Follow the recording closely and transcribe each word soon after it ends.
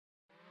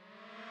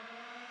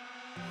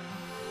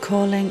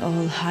calling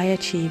all high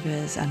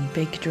achievers and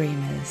big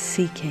dreamers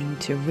seeking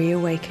to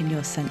reawaken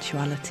your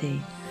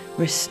sensuality,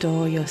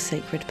 restore your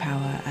sacred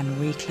power and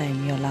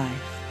reclaim your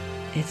life.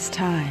 It's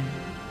time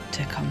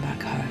to come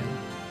back home.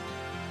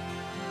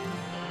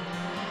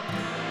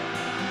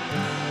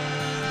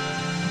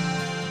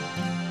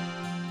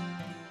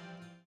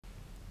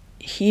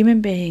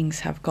 Human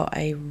beings have got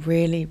a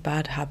really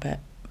bad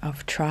habit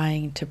of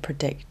trying to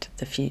predict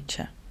the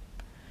future.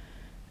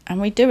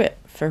 And we do it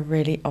for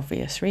really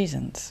obvious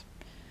reasons.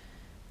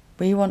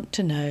 We want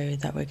to know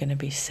that we're going to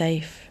be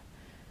safe,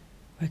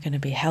 we're going to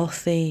be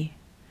healthy,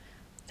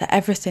 that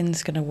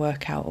everything's going to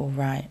work out all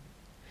right.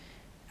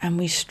 And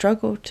we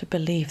struggle to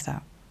believe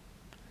that.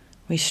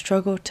 We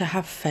struggle to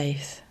have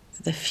faith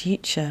that the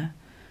future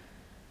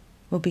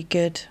will be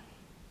good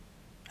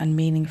and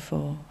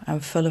meaningful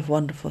and full of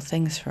wonderful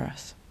things for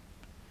us.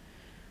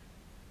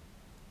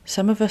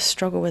 Some of us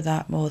struggle with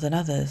that more than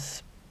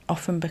others,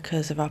 often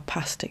because of our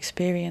past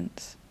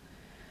experience,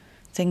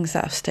 things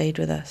that have stayed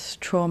with us,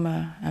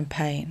 trauma and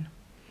pain.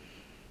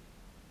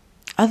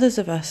 Others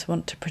of us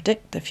want to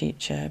predict the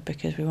future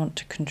because we want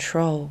to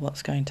control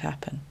what's going to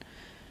happen.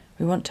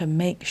 We want to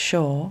make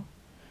sure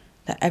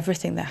that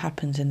everything that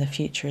happens in the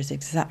future is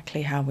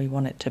exactly how we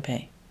want it to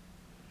be.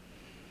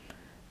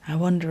 I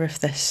wonder if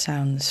this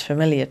sounds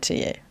familiar to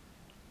you.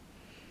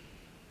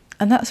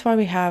 And that's why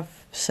we have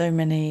so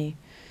many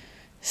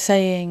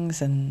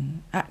sayings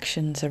and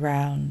actions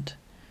around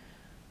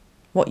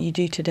what you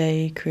do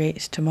today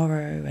creates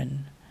tomorrow,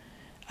 and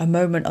a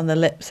moment on the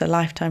lips, a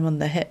lifetime on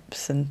the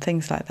hips, and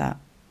things like that.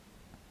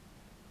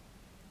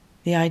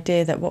 The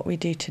idea that what we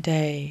do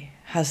today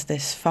has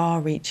this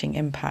far-reaching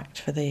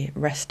impact for the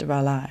rest of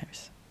our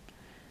lives.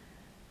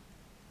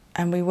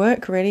 And we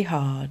work really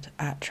hard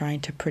at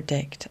trying to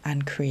predict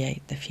and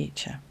create the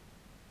future.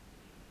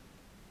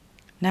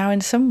 Now,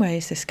 in some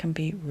ways, this can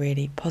be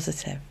really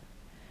positive.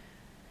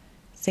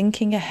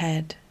 Thinking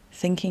ahead,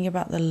 thinking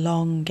about the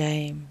long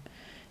game,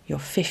 your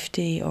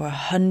 50 or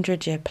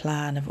 100-year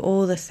plan of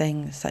all the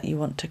things that you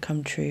want to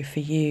come true for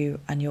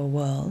you and your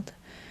world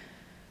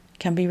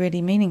can be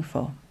really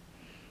meaningful.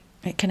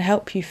 It can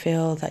help you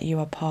feel that you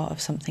are part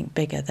of something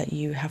bigger, that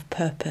you have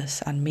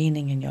purpose and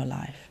meaning in your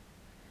life.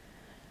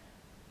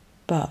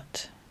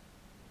 But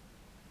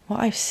what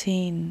I've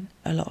seen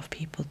a lot of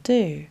people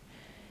do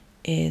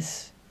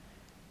is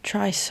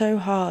try so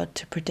hard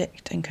to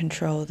predict and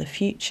control the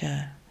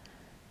future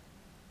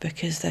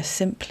because they're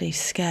simply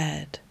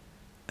scared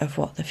of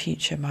what the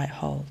future might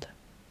hold.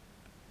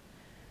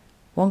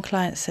 One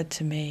client said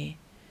to me,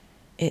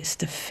 it's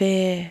the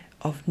fear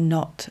of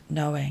not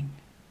knowing.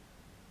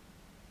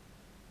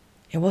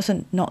 It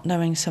wasn't not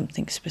knowing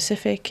something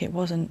specific, it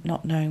wasn't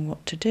not knowing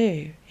what to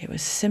do. It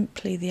was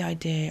simply the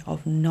idea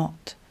of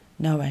not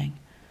knowing,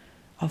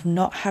 of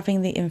not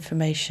having the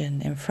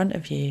information in front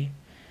of you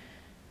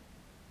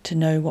to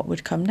know what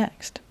would come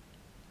next.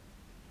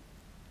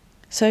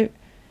 So,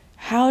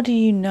 how do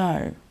you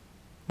know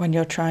when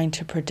you're trying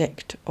to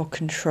predict or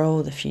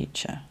control the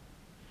future?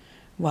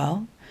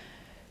 Well,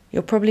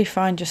 you'll probably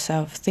find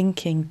yourself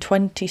thinking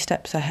 20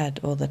 steps ahead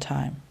all the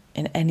time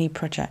in any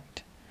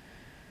project.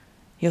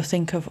 You'll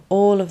think of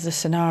all of the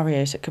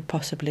scenarios that could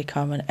possibly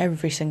come and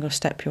every single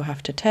step you'll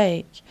have to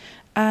take,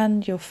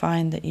 and you'll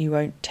find that you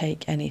won't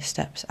take any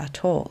steps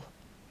at all.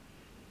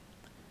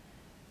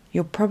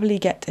 You'll probably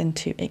get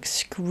into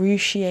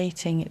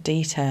excruciating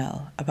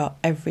detail about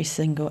every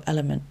single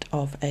element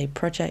of a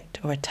project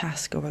or a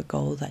task or a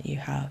goal that you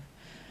have.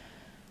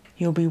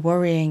 You'll be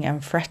worrying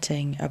and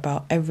fretting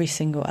about every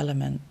single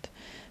element,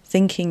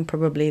 thinking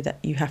probably that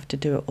you have to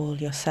do it all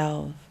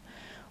yourself,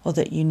 or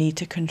that you need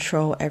to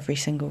control every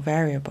single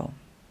variable.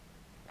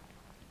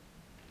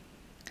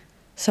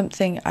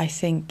 Something I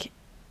think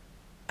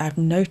I've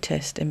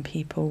noticed in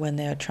people when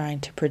they are trying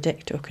to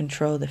predict or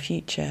control the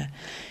future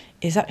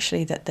is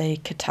actually that they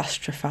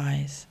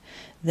catastrophize.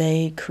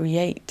 They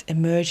create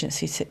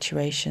emergency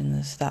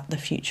situations that the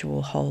future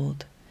will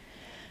hold.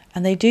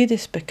 And they do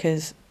this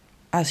because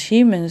as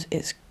humans,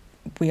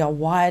 we are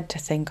wired to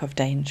think of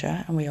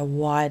danger and we are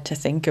wired to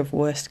think of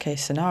worst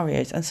case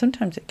scenarios, and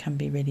sometimes it can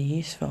be really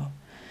useful.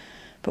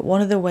 But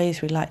one of the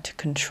ways we like to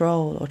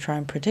control or try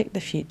and predict the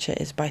future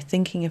is by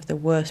thinking of the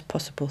worst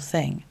possible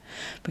thing.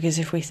 Because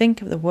if we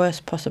think of the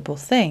worst possible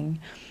thing,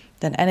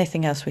 then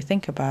anything else we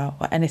think about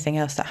or anything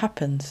else that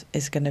happens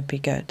is going to be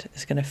good.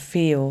 It's going to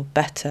feel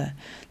better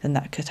than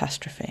that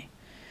catastrophe.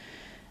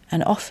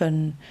 And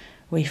often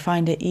we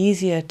find it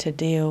easier to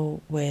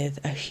deal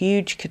with a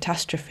huge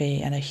catastrophe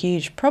and a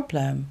huge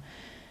problem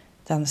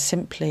than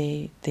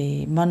simply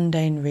the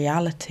mundane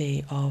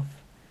reality of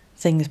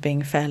things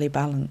being fairly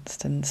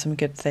balanced and some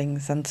good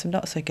things and some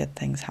not so good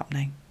things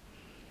happening.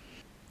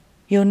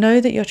 You'll know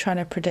that you're trying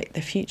to predict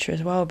the future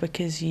as well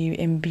because you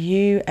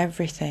imbue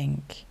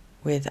everything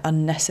with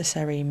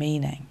unnecessary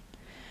meaning.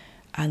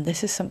 And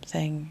this is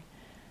something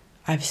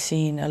I've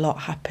seen a lot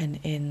happen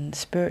in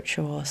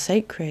spiritual or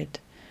sacred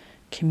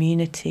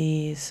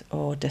communities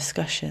or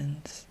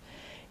discussions,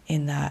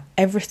 in that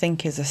everything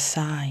is a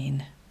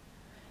sign,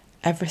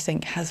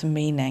 everything has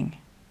meaning.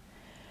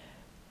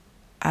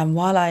 And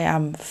while I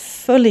am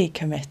fully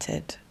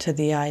committed to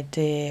the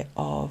idea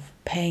of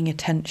paying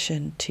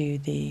attention to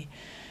the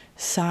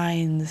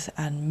signs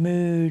and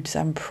moods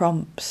and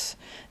prompts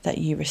that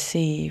you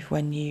receive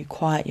when you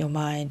quiet your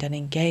mind and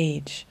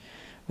engage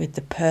with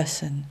the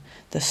person,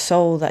 the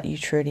soul that you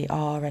truly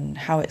are, and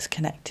how it's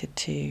connected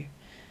to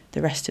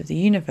the rest of the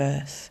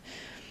universe,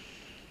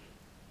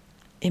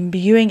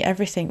 imbuing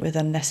everything with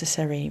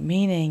unnecessary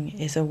meaning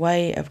is a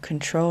way of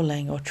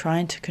controlling or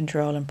trying to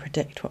control and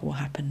predict what will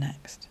happen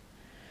next.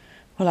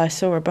 Well, I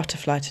saw a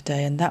butterfly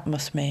today and that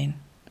must mean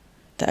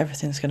that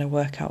everything's going to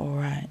work out all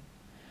right.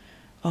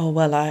 Oh,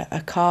 well,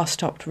 a car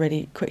stopped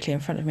really quickly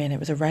in front of me and it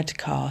was a red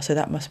car, so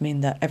that must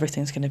mean that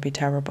everything's going to be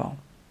terrible.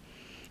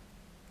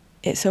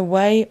 It's a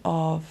way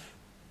of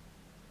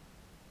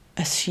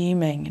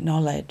assuming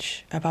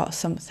knowledge about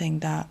something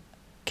that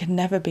can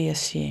never be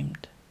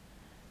assumed.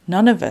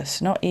 None of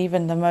us, not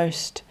even the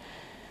most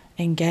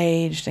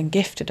engaged and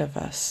gifted of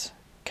us,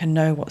 can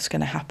know what's going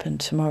to happen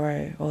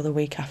tomorrow or the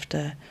week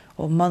after,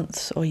 or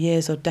months or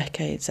years or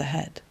decades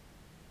ahead.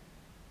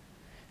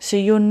 So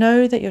you'll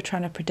know that you're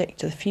trying to predict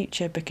the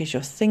future because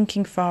you're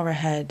thinking far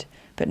ahead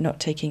but not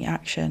taking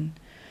action.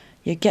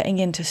 You're getting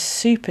into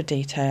super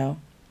detail.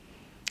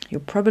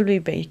 You'll probably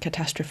be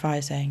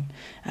catastrophizing,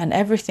 and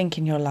everything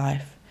in your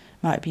life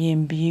might be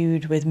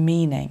imbued with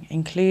meaning,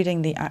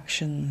 including the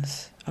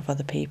actions of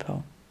other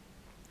people.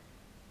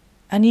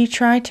 And you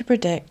try to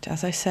predict,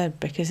 as I said,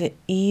 because it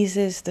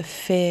eases the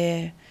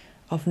fear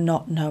of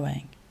not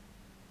knowing.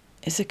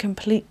 It's a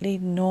completely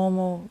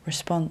normal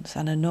response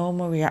and a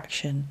normal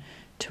reaction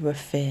to a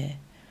fear.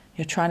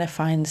 You're trying to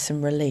find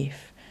some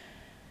relief.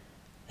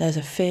 There's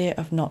a fear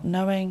of not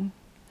knowing,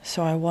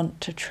 so I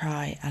want to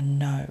try and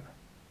know.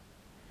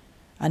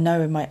 I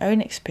know in my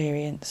own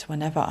experience,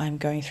 whenever I'm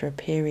going through a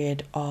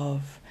period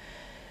of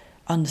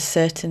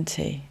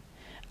uncertainty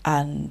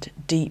and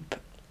deep,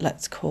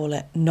 let's call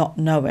it, not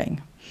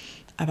knowing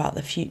about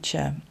the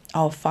future,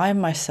 I'll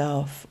find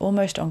myself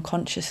almost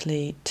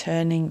unconsciously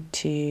turning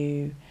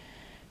to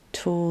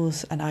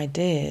tools and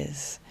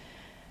ideas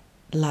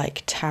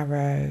like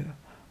tarot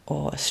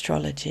or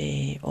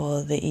astrology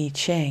or the I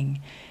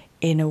Ching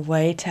in a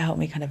way to help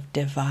me kind of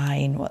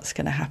divine what's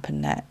going to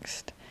happen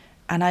next.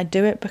 And I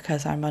do it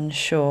because I'm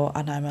unsure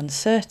and I'm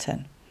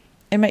uncertain.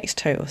 It makes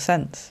total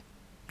sense.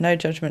 No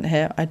judgment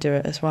here, I do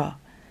it as well.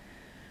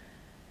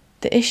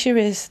 The issue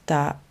is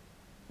that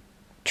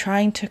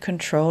trying to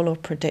control or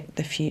predict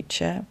the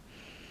future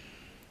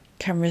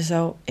can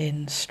result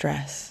in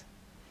stress.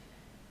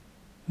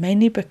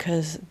 Mainly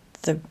because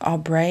our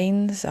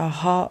brains, our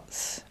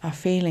hearts, our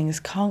feelings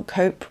can't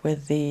cope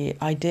with the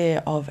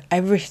idea of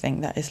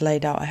everything that is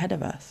laid out ahead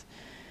of us.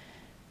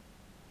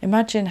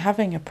 Imagine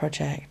having a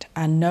project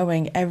and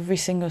knowing every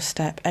single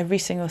step, every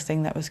single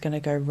thing that was going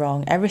to go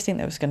wrong, everything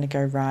that was going to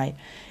go right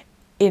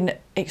in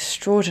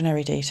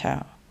extraordinary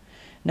detail,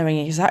 knowing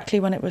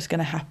exactly when it was going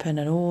to happen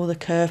and all the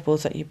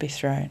curveballs that you'd be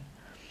thrown.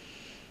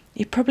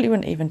 You probably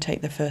wouldn't even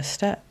take the first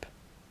step.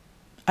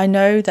 I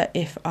know that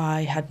if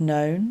I had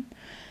known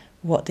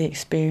what the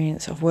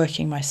experience of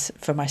working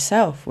for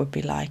myself would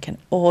be like and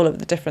all of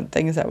the different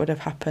things that would have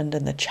happened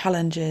and the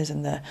challenges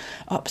and the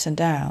ups and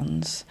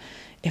downs,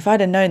 if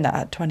I'd have known that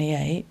at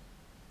 28,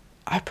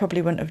 I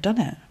probably wouldn't have done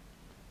it.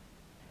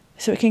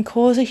 So it can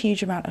cause a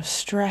huge amount of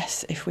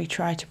stress if we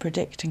try to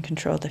predict and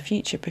control the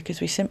future because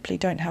we simply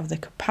don't have the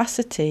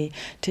capacity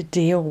to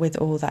deal with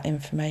all that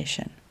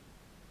information.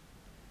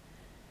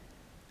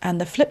 And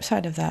the flip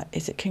side of that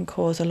is it can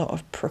cause a lot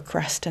of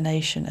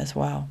procrastination as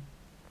well.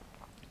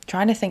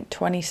 Trying to think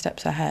 20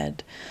 steps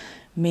ahead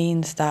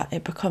means that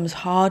it becomes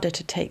harder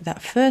to take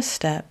that first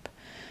step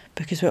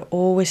because we're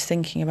always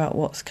thinking about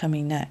what's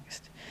coming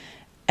next.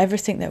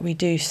 Everything that we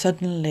do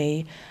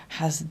suddenly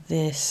has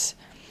this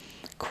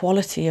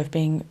quality of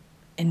being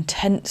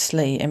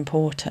intensely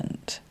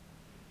important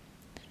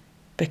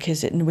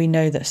because we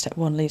know that step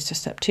 1 leads to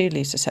step 2,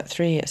 leads to step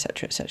 3,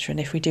 etc., etc. And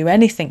if we do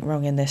anything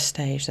wrong in this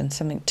stage, then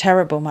something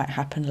terrible might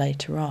happen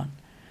later on.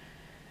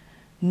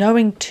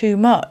 Knowing too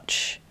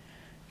much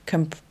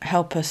can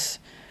help us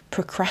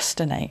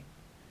procrastinate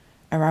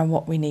around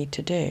what we need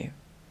to do.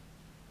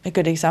 A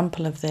good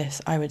example of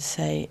this, I would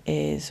say,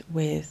 is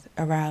with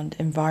around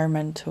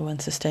environmental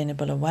and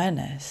sustainable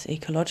awareness,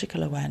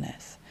 ecological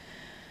awareness.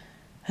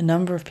 A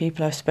number of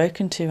people I've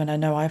spoken to, and I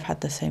know I've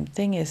had the same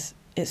thing, is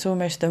it's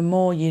almost the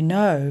more you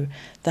know,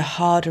 the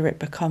harder it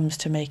becomes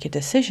to make a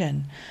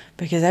decision,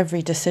 because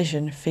every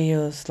decision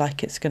feels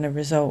like it's going to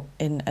result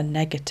in a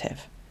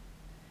negative.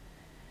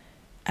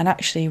 And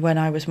actually, when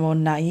I was more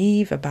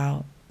naive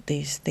about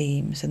these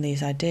themes and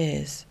these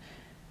ideas,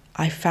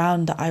 I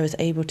found that I was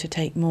able to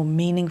take more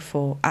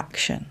meaningful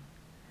action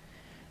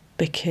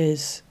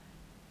because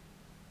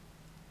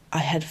I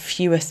had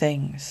fewer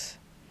things,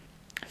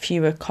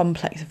 fewer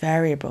complex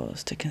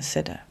variables to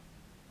consider.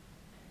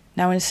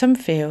 Now, in some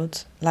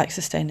fields, like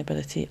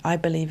sustainability, I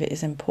believe it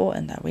is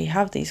important that we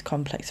have these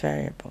complex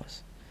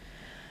variables.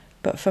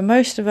 But for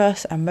most of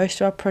us and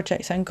most of our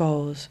projects and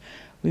goals,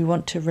 we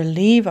want to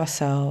relieve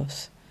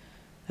ourselves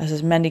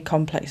as many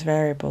complex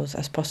variables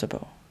as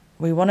possible.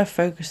 We want to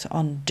focus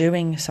on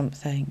doing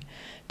something,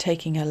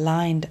 taking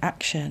aligned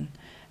action,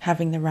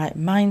 having the right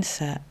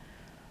mindset,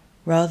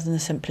 rather than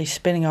simply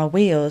spinning our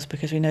wheels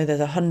because we know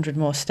there's 100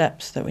 more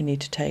steps that we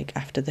need to take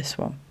after this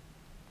one.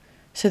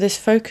 So this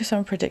focus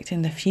on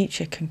predicting the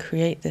future can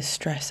create this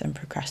stress and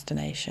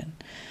procrastination.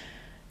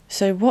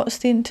 So what's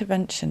the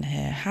intervention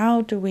here?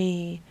 How do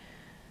we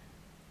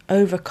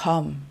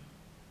overcome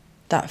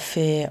that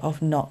fear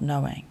of not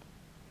knowing?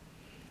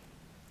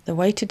 The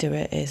way to do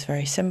it is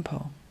very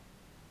simple.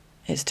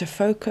 It's to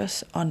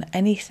focus on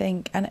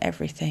anything and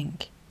everything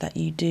that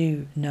you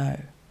do know.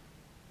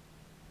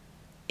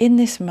 In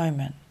this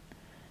moment,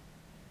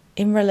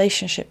 in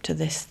relationship to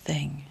this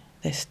thing,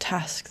 this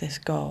task, this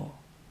goal,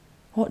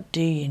 what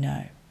do you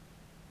know?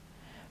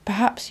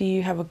 Perhaps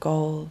you have a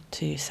goal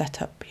to set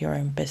up your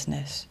own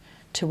business,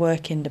 to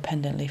work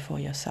independently for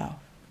yourself.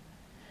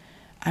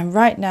 And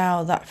right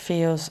now that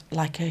feels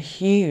like a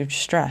huge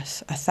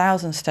stress,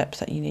 1,000 steps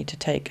that you need to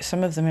take,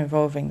 some of them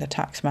involving the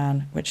tax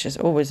man, which is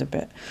always a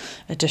bit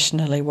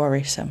additionally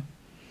worrisome.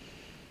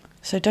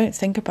 So don't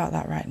think about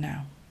that right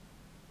now.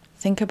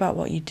 Think about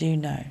what you do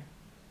know.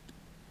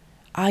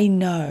 I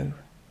know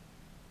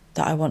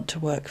that I want to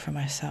work for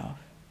myself.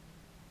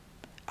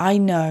 I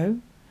know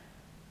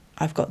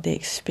I've got the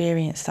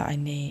experience that I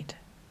need.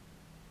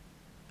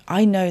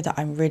 I know that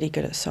I'm really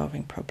good at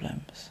solving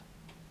problems.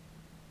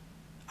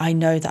 I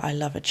know that I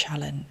love a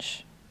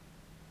challenge.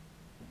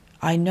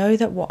 I know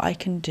that what I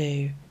can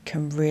do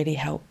can really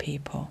help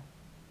people.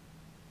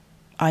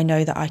 I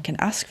know that I can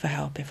ask for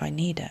help if I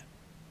need it.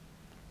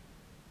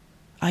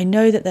 I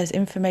know that there's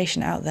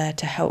information out there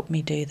to help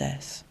me do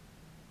this.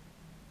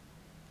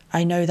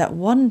 I know that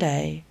one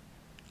day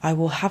I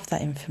will have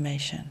that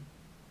information.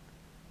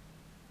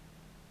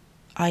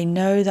 I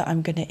know that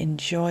I'm going to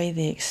enjoy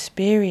the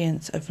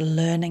experience of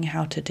learning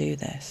how to do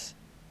this.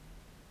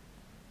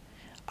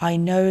 I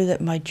know that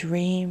my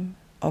dream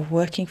of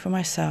working for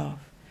myself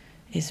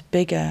is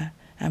bigger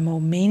and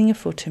more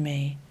meaningful to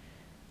me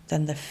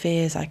than the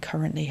fears I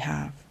currently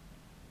have.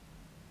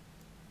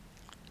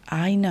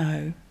 I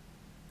know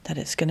that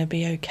it's going to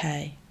be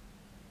okay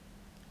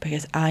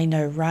because I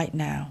know right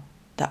now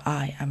that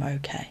I am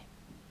okay.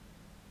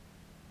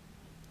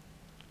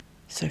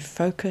 So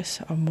focus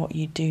on what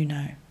you do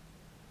know.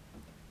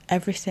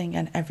 Everything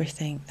and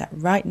everything that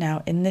right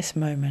now in this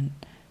moment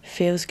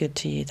feels good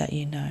to you that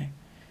you know.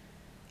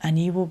 And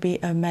you will be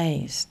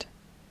amazed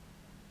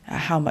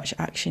at how much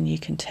action you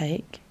can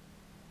take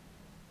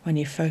when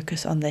you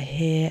focus on the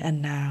here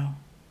and now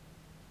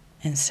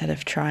instead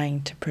of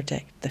trying to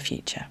predict the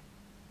future.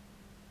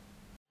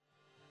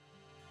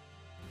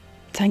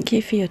 Thank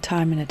you for your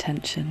time and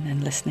attention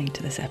in listening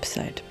to this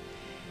episode.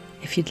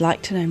 If you'd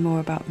like to know more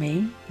about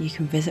me, you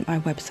can visit my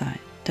website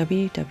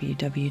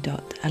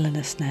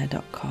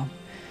www.eleanorsnare.com,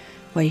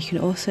 where you can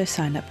also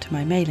sign up to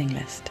my mailing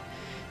list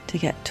to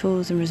get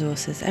tools and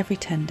resources every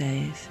 10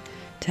 days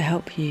to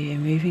help you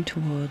in moving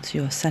towards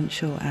your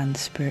sensual and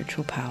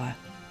spiritual power.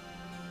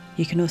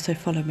 You can also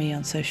follow me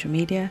on social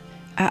media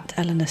at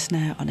Eleanor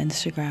Snare on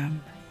Instagram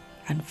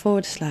and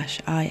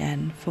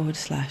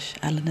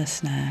 /in/Eleanor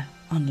Snare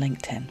on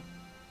LinkedIn.